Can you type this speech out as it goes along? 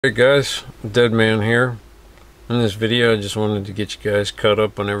Hey guys, Deadman here. In this video I just wanted to get you guys caught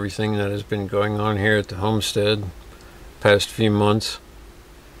up on everything that has been going on here at the homestead past few months.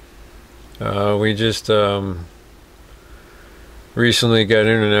 We just recently got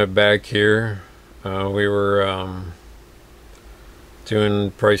internet back here. We were doing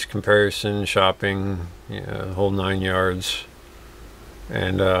price comparison, shopping, the whole 9 yards,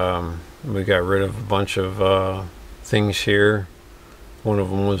 and we got rid of a bunch of things here. One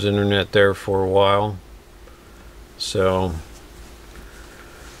of them was internet there for a while. So,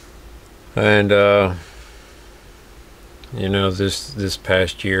 and this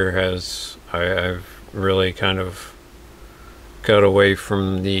past year I've really kind of got away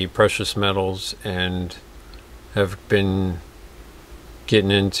from the precious metals and have been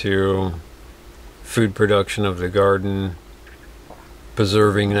getting into food production of the garden,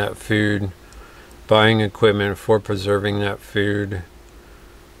 preserving that food, buying equipment for preserving that food.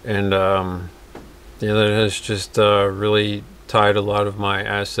 And that has just really tied a lot of my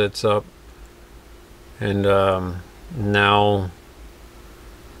assets up. And now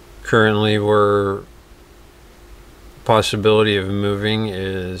currently possibility of moving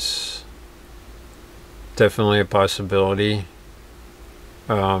is definitely a possibility.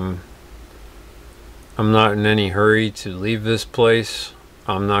 I'm not in any hurry to leave this place.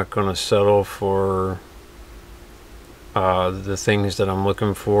 I'm not going to settle for the things that I'm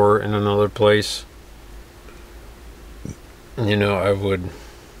looking for in another place. I would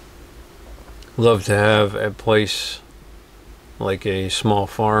love to have a place like a small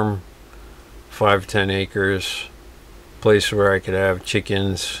farm, 5-10 acres, place where I could have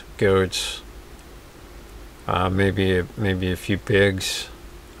chickens, goats, maybe a few pigs,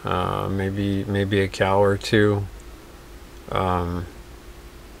 maybe a cow or two.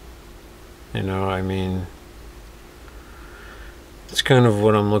 It's kind of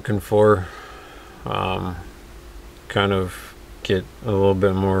what I'm looking for. Kind of get a little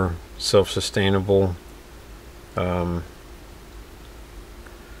bit more self-sustainable. But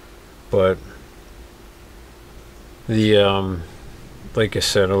like I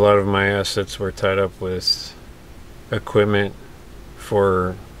said, a lot of my assets were tied up with equipment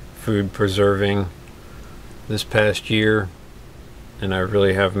for food preserving this past year, and I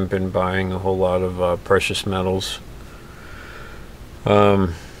really haven't been buying a whole lot of precious metals.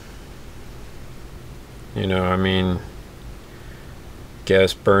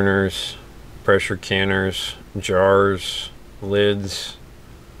 Gas burners, pressure canners, jars, lids.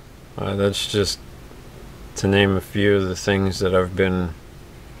 That's just to name a few of the things that I've been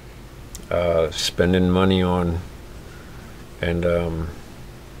spending money on. And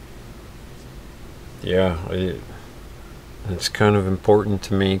it's kind of important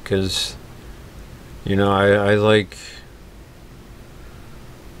to me because I like,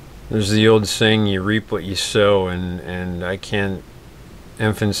 there's the old saying, you reap what you sow, and I can't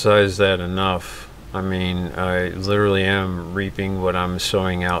emphasize that enough. I literally am reaping what I'm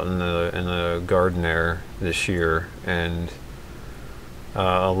sowing out in the garden there this year, and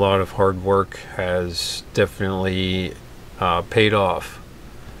a lot of hard work has definitely paid off.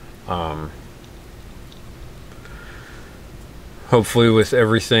 Hopefully with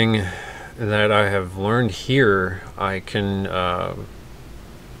everything that I have learned here, I can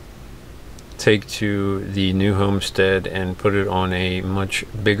take to the new homestead and put it on a much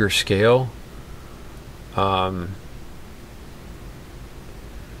bigger scale.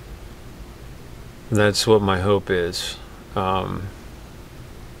 That's what my hope is. Like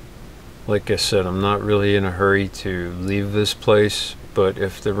I said, I'm not really in a hurry to leave this place, but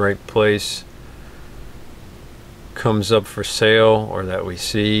if the right place comes up for sale, or that we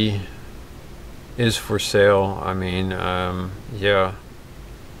see is for sale, yeah,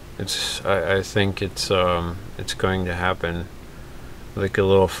 I think it's going to happen, like a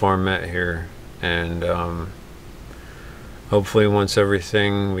little farmette here. And hopefully once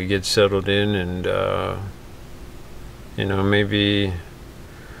everything we get settled in, and maybe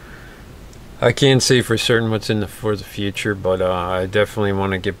I can't say for certain what's for the future, but I definitely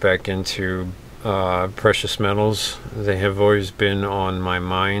want to get back into precious metals. They have always been on my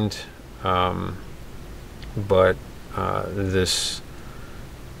mind, but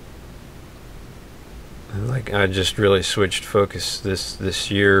I just really switched focus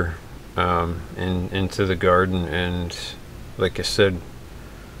this year into the garden, and like I said,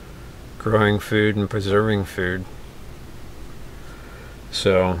 growing food and preserving food.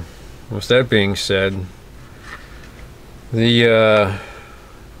 So with that being said, the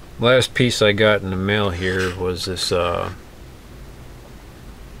last piece I got in the mail here was this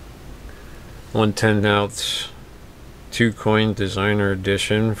 1/10 ounce 2-coin designer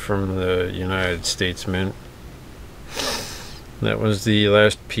edition from the United States Mint. That was the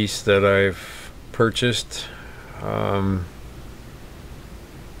last piece that I've purchased, that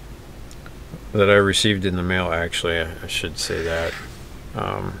I received in the mail. Actually, I should say that.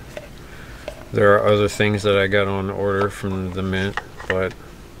 There are other things that I got on order from the Mint, but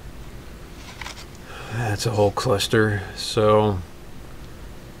that's a whole cluster. So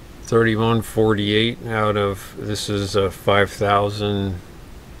 3148 out of, this is a 5,000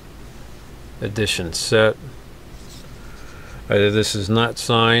 edition set. This is not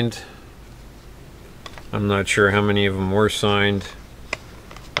signed. I'm not sure how many of them were signed,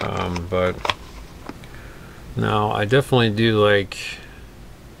 but now I definitely do like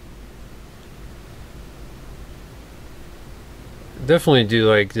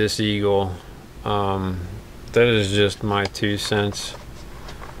this eagle. That is just my 2 cents.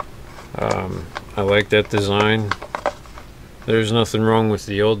 I like that design. There's nothing wrong with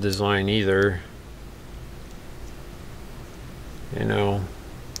the old design either. You know,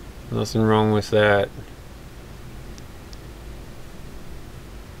 nothing wrong with that.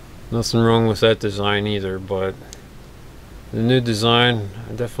 Nothing wrong with that design either, but the new design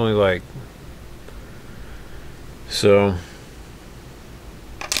I definitely like. So,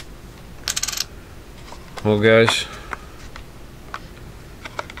 well guys,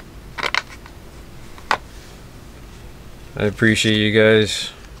 I appreciate you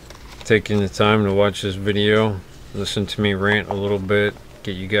guys taking the time to watch this video, listen to me rant a little bit,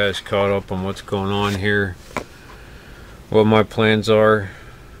 get you guys caught up on what's going on here, what my plans are,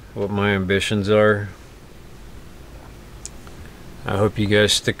 what my ambitions are. I hope you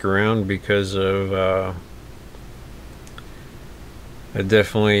guys stick around because of I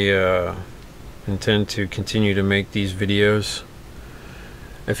definitely intend to continue to make these videos.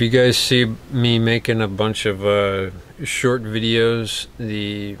 If you guys see me making a bunch of short videos,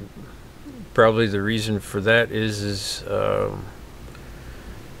 probably the reason for that is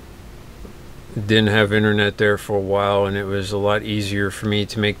didn't have internet there for a while, and it was a lot easier for me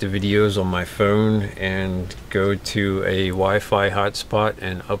to make the videos on my phone and go to a Wi-Fi hotspot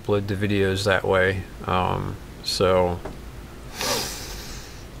and upload the videos that way.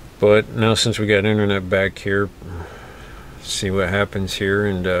 But now since we got internet back here, see what happens here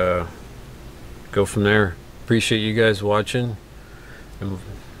and go from there. Appreciate you guys watching, and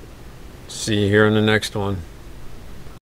see you here on the next one.